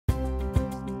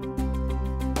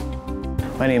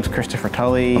My name is Christopher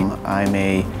Tully. I'm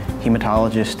a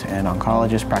hematologist and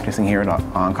oncologist practicing here at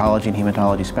Oncology and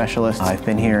Hematology Specialist. I've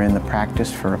been here in the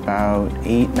practice for about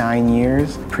 8-9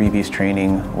 years. Previous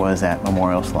training was at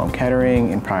Memorial Sloan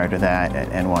Kettering, and prior to that at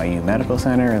NYU Medical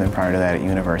Center, and then prior to that at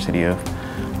University of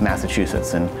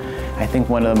Massachusetts. And I think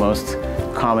one of the most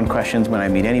common questions when I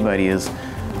meet anybody is,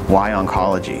 why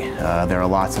oncology? There are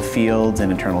lots of fields in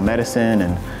internal medicine,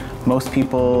 and most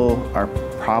people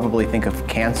probably think of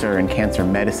cancer, and cancer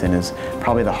medicine is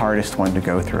probably the hardest one to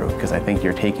go through, because I think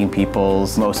you're taking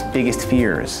people's biggest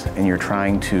fears and you're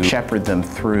trying to shepherd them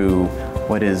through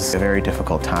what is a very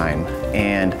difficult time.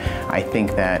 And I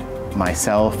think that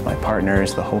myself, my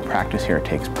partners, the whole practice here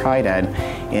takes pride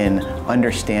in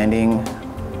understanding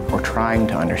or trying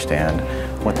to understand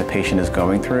what the patient is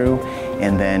going through,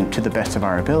 and then to the best of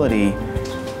our ability,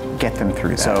 get them through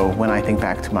that. So when I think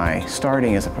back to my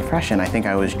starting as a profession, I think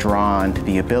I was drawn to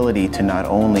the ability to not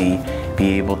only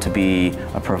be able to be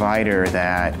a provider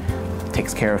that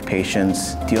takes care of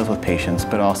patients, deals with patients,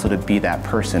 but also to be that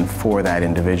person for that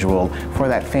individual, for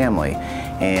that family.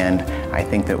 And I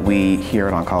think that we here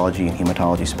at Oncology and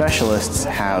Hematology Specialists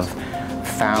have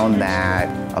found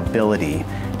that ability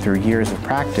through years of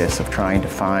practice of trying to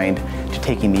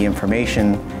taking the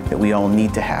information that we all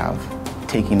need to have,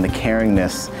 taking the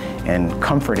caringness and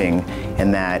comforting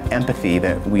and that empathy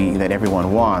that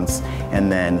everyone wants,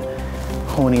 and then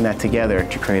honing that together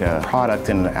to create a product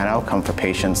and an outcome for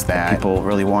patients that people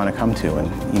really want to come to,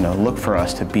 and look for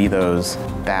us to be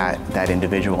that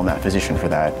individual and that physician for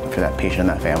that patient and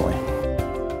that family.